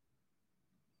Draymond.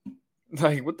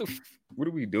 Like, what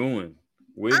are we doing?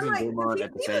 Wiggs and Draymond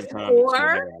at the same time.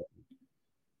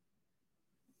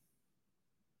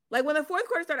 Like, when the fourth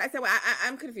quarter started, I said, well,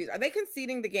 I'm confused. Are they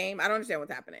conceding the game? I don't understand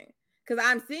what's happening. Because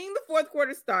I'm seeing the fourth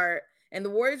quarter start, and the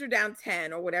Warriors are down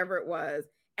 10 or whatever it was,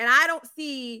 and I don't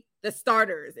see the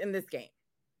starters in this game.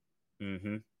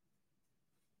 Mm-hmm.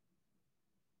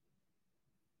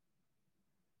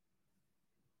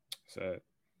 Sad.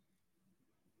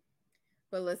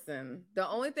 But listen, the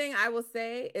only thing I will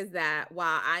say is that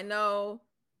while I know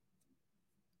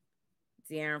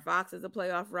De'Aaron Fox is a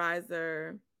playoff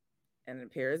riser, and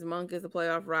Piers Monk is a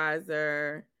playoff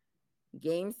riser,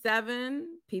 Game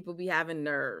 7, people be having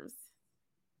nerves.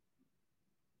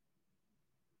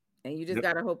 And you just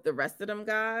got to hope the rest of them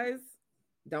guys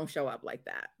don't show up like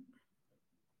that.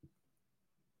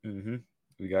 Mm-hmm.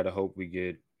 We got to hope we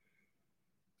get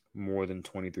more than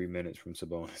 23 minutes from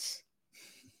Sabonis.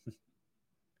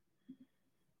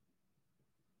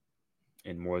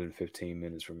 And more than 15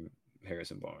 minutes from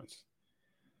Harrison Barnes.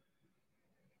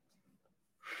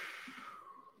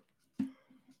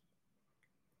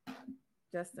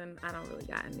 Justin, I don't really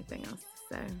got anything else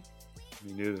to say.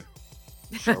 Me neither.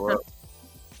 Show up.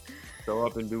 Show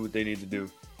up and do what they need to do.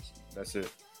 That's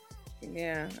it.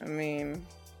 Yeah, I mean,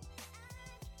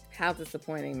 how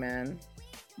disappointing, man.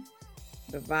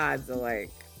 The vibes are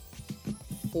like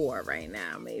 4 right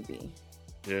now, maybe.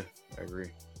 Yeah, I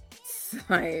agree. It's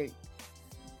like,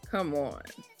 come on.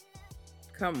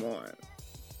 Come on.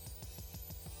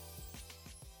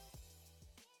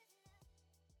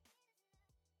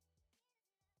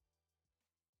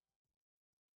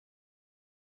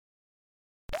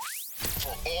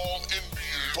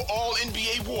 For all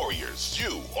NBA Warriors,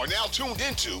 you are now tuned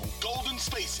into Golden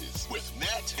Spaces with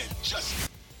Nat and Justin.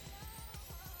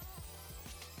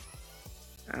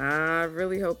 I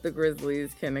really hope the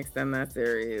Grizzlies can extend that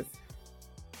series.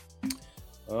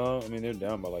 I mean, they're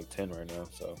down by like 10 right now,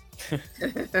 so.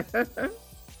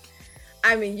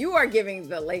 I mean, you are giving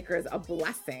the Lakers a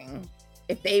blessing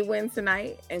if they win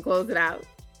tonight and close it out.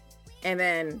 And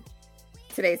then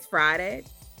today's Friday?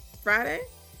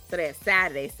 So they have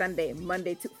Saturday, Sunday,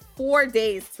 Monday, 4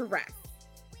 days to rest.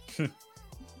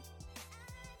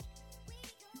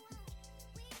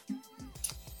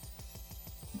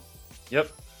 Yep.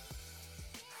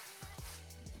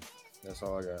 That's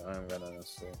all I got. I haven't got nothing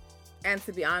else to say. And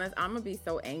to be honest, I'm gonna be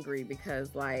so angry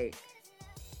because like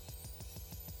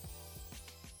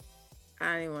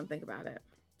I don't even want to think about it.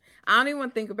 I don't even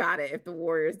want to think about it if the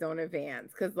Warriors don't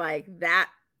advance. Cause like that,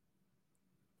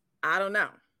 I don't know.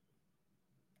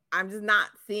 I'm just not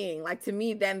seeing, like, to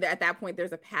me, then at that point,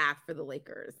 there's a path for the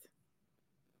Lakers.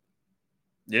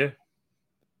 Yeah.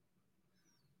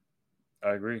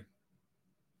 I agree.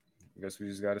 I guess we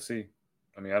just got to see.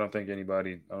 I mean, I don't think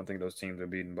those teams are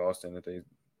beating Boston if they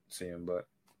see them, but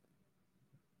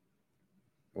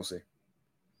we'll see.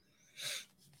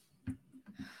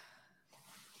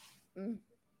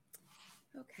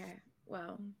 Okay.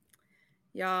 Well,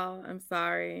 y'all, I'm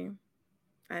sorry.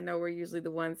 I know we're usually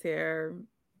the ones here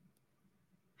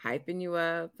hyping you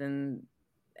up, and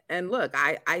look,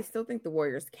 I still think the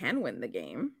Warriors can win the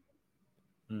game.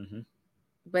 Mm-hmm.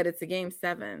 But it's a game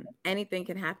 7. Anything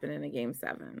can happen in a game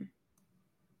 7.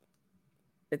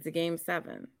 It's a game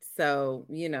 7. So,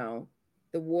 you know,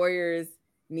 the Warriors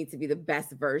need to be the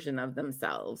best version of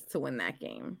themselves to win that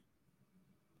game.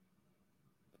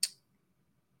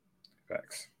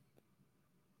 Facts.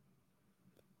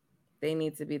 They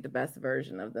need to be the best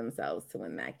version of themselves to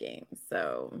win that game.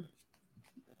 So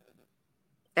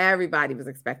everybody was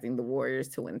expecting the Warriors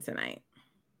to win tonight.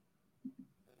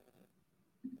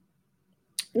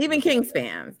 Even Kings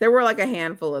fans. There were like a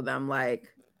handful of them,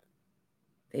 like,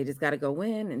 they just got to go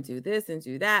in and do this and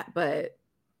do that. But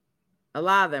a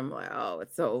lot of them were like, oh,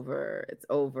 it's over. It's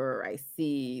over. I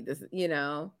see this, you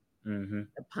know, the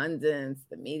pundits,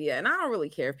 the media. And I don't really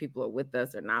care if people are with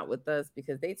us or not with us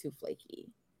because they too flaky.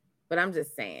 But I'm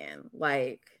just saying,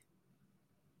 like,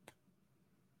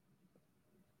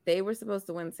 they were supposed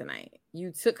to win tonight.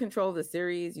 You took control of the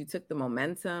series. You took the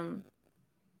momentum.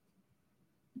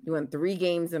 You won 3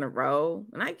 games in a row.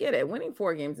 And I get it. Winning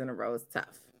 4 games in a row is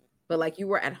tough. But, like, you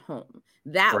were at home.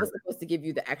 That was supposed to give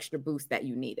you the extra boost that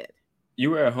you needed.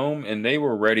 You were at home, and they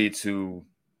were ready to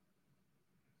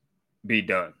be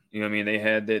done. You know what I mean? They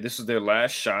had this was their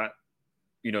last shot.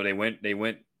 You know, they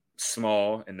went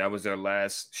small, and that was their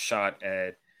last shot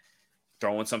at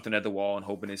throwing something at the wall and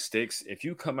hoping it sticks. If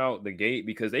you come out the gate,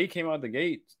 because they came out the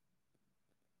gate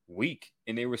weak,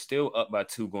 and they were still up by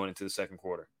 2 going into the second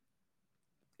quarter.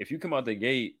 If you come out the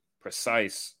gate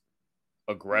precise,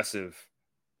 aggressive,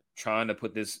 trying to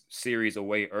put this series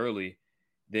away early,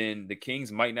 then the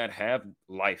Kings might not have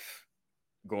life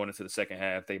going into the second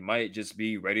half. They might just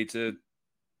be ready to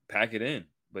pack it in.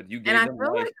 But you gave them life. And I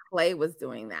feel like Klay was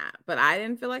doing that, but I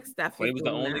didn't feel like Steph Klay was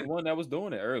the only one that was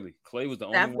doing it early. Klay was the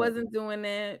only one. Steph wasn't doing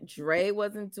it. Dre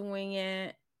wasn't doing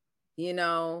it. You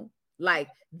know, like,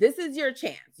 this is your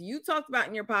chance. You talked about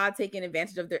in your pod taking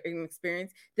advantage of their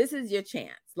inexperience. This is your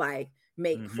chance. Like,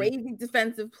 make crazy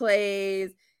defensive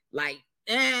plays, like,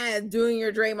 doing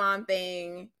your Draymond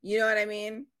thing. You know what I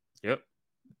mean? Yep.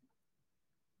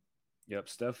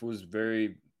 Steph was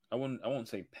very, I won't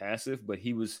say passive, but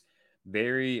he was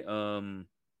very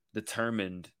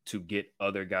determined to get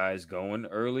other guys going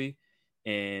early.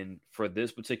 And for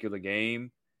this particular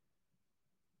game,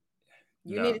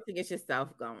 you needed to get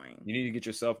yourself going. You need to get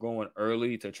yourself going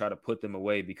early to try to put them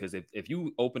away, because if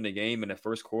you open the game in the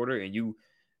first quarter and you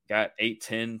got 8,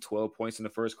 10, 12 points in the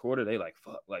first quarter, they like,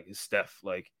 fuck, like, it's Steph.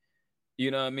 Like,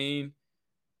 you know what I mean?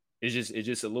 It's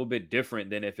just a little bit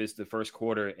different than if it's the first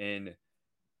quarter and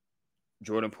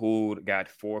Jordan Poole got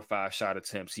 4 or 5 shot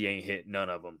attempts. He ain't hit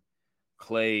none of them.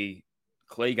 Klay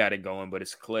got it going, but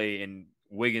it's Klay, and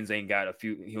Wiggins ain't got a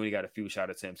few. He only got a few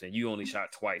shot attempts, and you only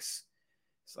shot twice.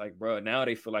 It's like, bro, now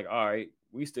they feel like, all right,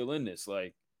 we still in this.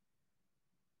 Like,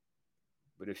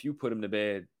 but if you put him to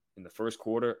bed in the first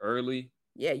quarter early,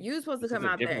 yeah, you're supposed to come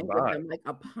out there and give them like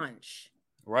a punch.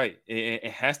 Right.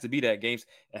 It has to be that games.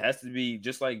 It has to be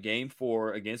just like game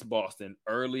 4 against Boston.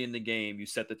 Early in the game, you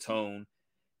set the tone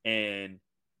and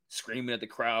screaming at the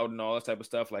crowd and all that type of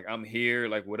stuff. Like, I'm here,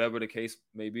 like, whatever the case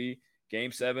may be.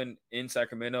 Game 7 in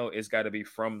Sacramento, it's got to be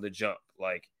from the jump.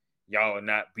 Like, y'all are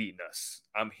not beating us.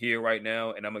 I'm here right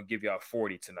now, and I'm going to give y'all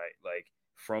 40 tonight. Like,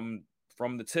 from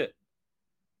the tip.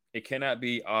 It cannot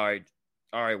be, all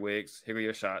right, Wiggs, here are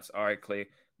your shots. All right, Klay.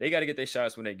 They got to get their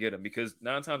shots when they get them, because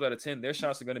 9 times out of 10, their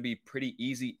shots are going to be pretty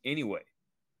easy anyway.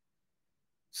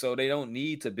 So they don't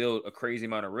need to build a crazy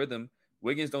amount of rhythm.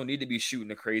 Wiggins don't need to be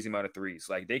shooting a crazy amount of threes.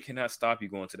 Like, they cannot stop you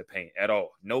going to the paint at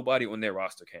all. Nobody on their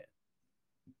roster can.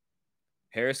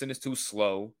 Harrison is too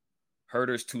slow.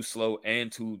 Herter's too slow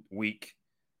and too weak.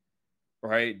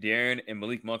 Right? De'Aaron and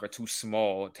Malik Monk are too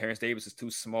small. Terrence Davis is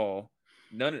too small.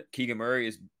 Keegan Murray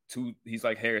is he's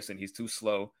like Harrison. He's too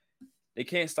slow. They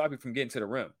can't stop you from getting to the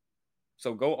rim.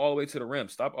 So go all the way to the rim.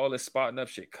 Stop all this spotting up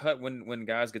shit. Cut when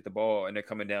guys get the ball and they're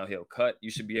coming downhill. Cut.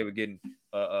 You should be able to get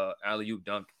an alley-oop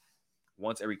dunk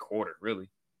once every quarter,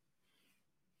 really.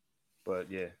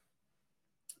 But yeah,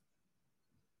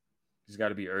 there's got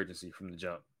to be urgency from the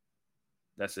jump.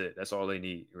 That's it. That's all they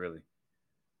need, really.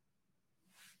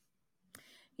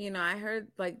 You know, I heard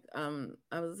I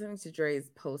was listening to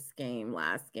Dre's post game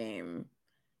last game,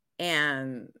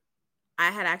 and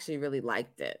I had actually really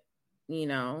liked it. You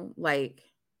know, like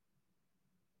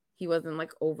he wasn't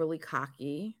like overly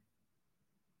cocky.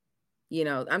 You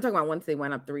know, I'm talking about once they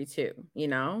went up 3-2, you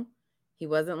know, he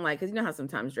wasn't like, because you know how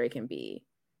sometimes Dre can be,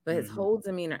 but his whole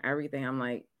demeanor, everything, I'm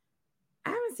like,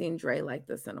 I haven't seen Dre like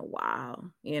this in a while,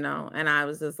 you know, and I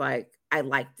was just like, I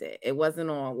liked it. It wasn't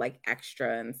all like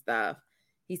extra and stuff.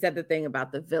 He said the thing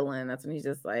about the villain. That's when he's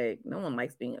just like, no one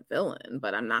likes being a villain,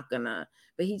 but I'm not gonna,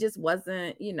 but he just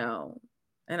wasn't, you know,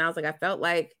 and I was like, I felt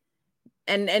like,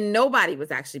 and nobody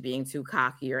was actually being too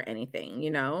cocky or anything,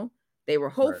 you know, they were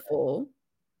hopeful.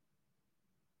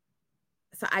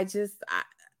 Right. So I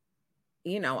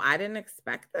didn't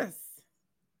expect this.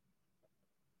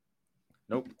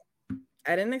 Nope.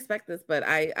 I didn't expect this, but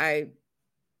I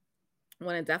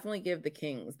want to definitely give the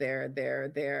Kings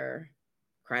their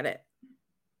credit.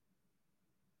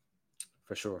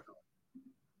 For sure.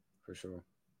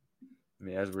 I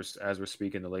mean, as we're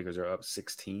speaking, the Lakers are up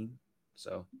 16,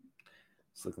 so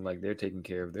it's looking like they're taking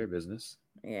care of their business.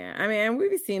 Yeah, I mean,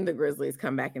 we've seen the Grizzlies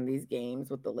come back in these games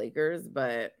with the Lakers,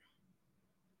 but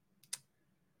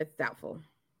it's doubtful.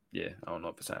 Yeah, I don't know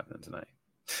if it's happening tonight.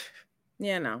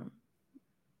 Yeah, no.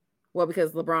 Well,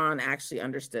 because LeBron actually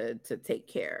understood to take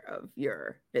care of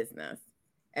your business,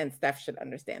 and Steph should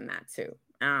understand that too.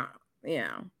 You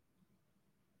know.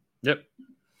 Yep.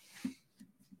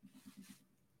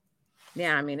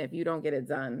 Yeah, I mean, if you don't get it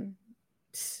done,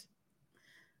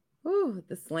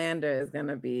 the slander is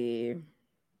gonna be.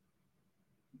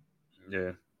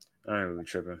 Yeah, I ain't really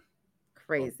tripping.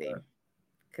 Crazy,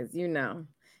 because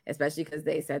especially because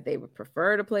they said they would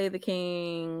prefer to play the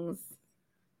Kings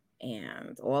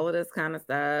and all of this kind of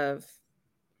stuff.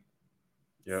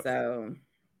 Yep. So,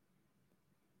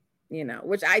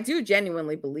 which I do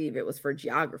genuinely believe it was for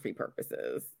geography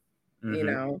purposes.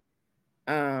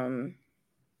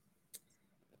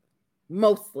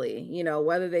 Mostly,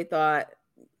 whether they thought,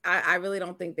 I really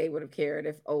don't think they would have cared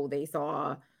if, they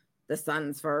saw the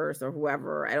Suns first or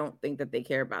whoever. I don't think that they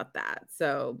care about that.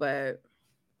 So, but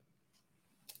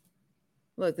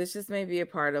look, this just may be a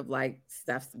part of like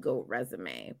Steph's GOAT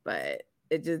resume, but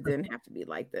it just didn't have to be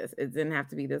like this. It didn't have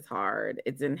to be this hard.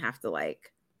 It didn't have to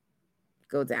like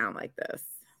go down like this.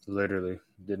 Literally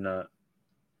did not.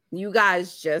 You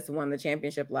guys just won the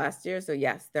championship last year. So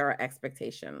yes, there are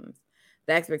expectations.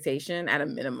 The expectation at a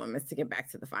minimum is to get back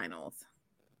to the finals.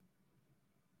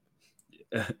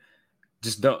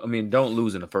 Don't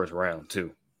lose in the first round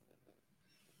too.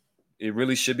 It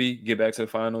really should be get back to the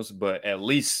finals, but at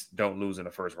least don't lose in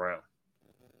the first round.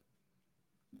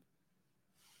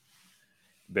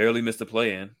 Barely missed the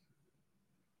play-in,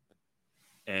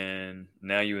 and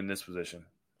now you're in this position.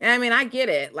 And I mean, I get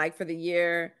it. Like for the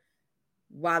year,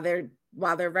 while their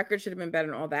record should have been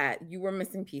better and all that, you were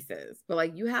missing pieces. But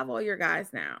like you have all your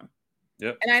guys now.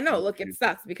 Yep. And I know, look, it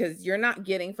sucks because you're not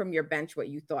getting from your bench what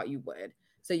you thought you would.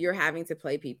 So you're having to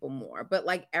play people more. But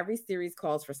like every series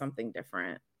calls for something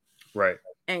different. Right.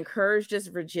 And Kerr's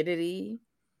just rigidity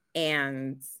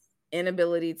and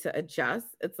inability to adjust.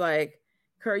 It's like,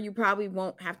 Kerr, you probably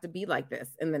won't have to be like this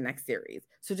in the next series.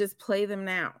 So just play them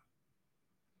now.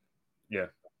 Yeah.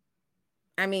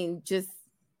 I mean, just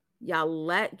y'all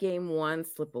let game one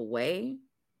slip away.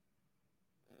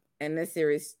 And this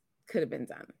series could have been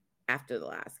done after the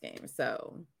last game.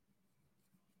 So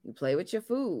you play with your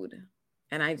food.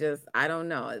 And I don't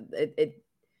know.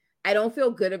 I don't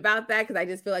feel good about that because I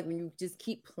just feel like when you just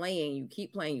keep playing, you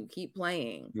keep playing.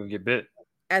 You're going to get bit.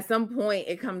 At some point,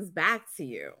 it comes back to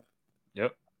you.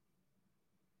 Yep.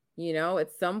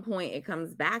 At some point, it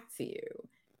comes back to you.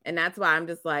 And that's why I'm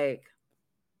just like,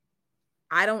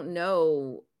 I don't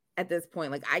know at this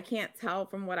point. Like, I can't tell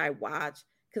from what I watch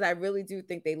because I really do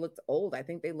think they looked old. I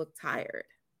think they looked tired.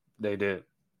 They did.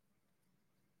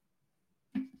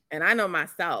 And I know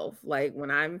myself, like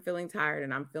when I'm feeling tired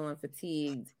and I'm feeling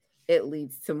fatigued, it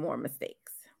leads to more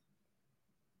mistakes.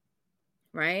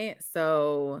 Right?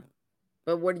 So,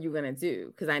 but what are you going to do?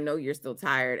 Because I know you're still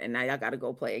tired and now y'all got to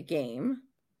go play a game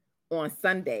on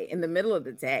Sunday in the middle of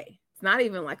the day. It's not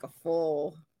even like a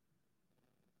full,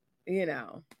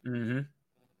 Mm-hmm.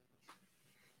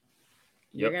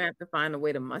 You're going to have to find a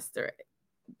way to muster it,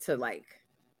 to like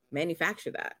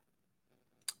manufacture that.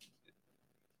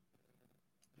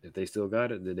 If they still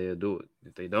got it, then they'll do it.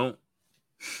 If they don't,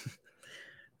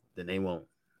 then they won't.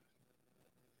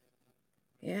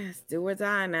 Yes, do or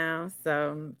die now.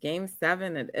 So game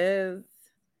 7 it is.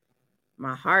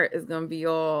 My heart is going to be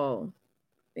all,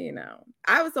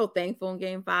 I was so thankful in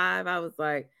game 5. I was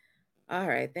like, all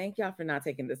right, thank y'all for not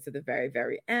taking this to the very,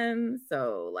 very end.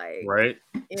 So right.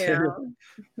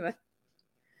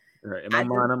 Right. In my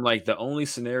mind, I'm like, the only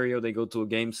scenario they go to a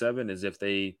game 7 is if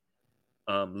they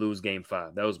lose game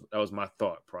 5. That was my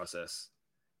thought process.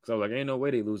 Because I was like, ain't no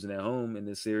way they losing at home in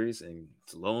this series. And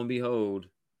lo and behold,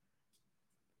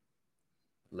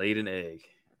 laid an egg.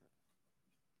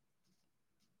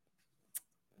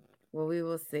 Well, we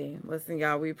will see. Listen,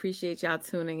 y'all, we appreciate y'all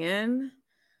tuning in.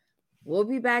 We'll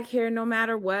be back here no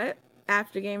matter what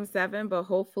after game 7, but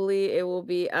hopefully it will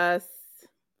be us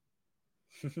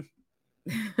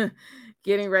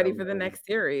getting ready for the next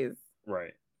series.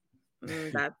 Right.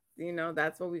 That's,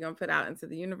 that's what we're going to put out into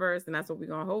the universe, and that's what we're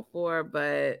going to hope for.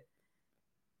 But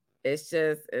it's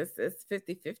just, it's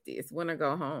 50-50. It's win or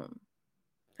go home.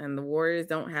 And the Warriors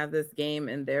don't have this game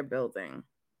in their building.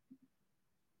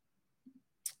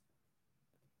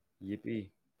 Yippee.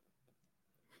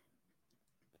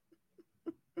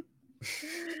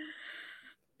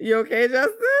 You okay,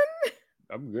 Justin?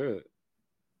 I'm good.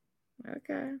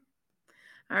 Okay.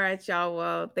 All right, y'all.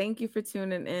 Well, thank you for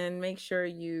tuning in. Make sure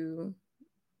you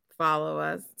follow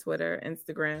us, Twitter,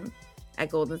 Instagram, at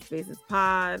Golden Spaces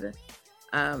Pod.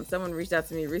 Someone reached out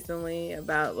to me recently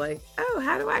about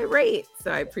how do I rate?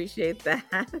 So I appreciate that.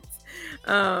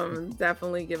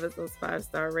 Definitely give us those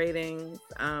 5-star ratings.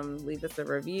 Leave us a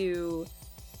review,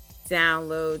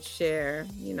 download, share,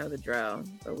 the drill.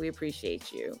 But we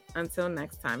appreciate you. Until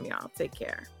next time, y'all, take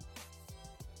care.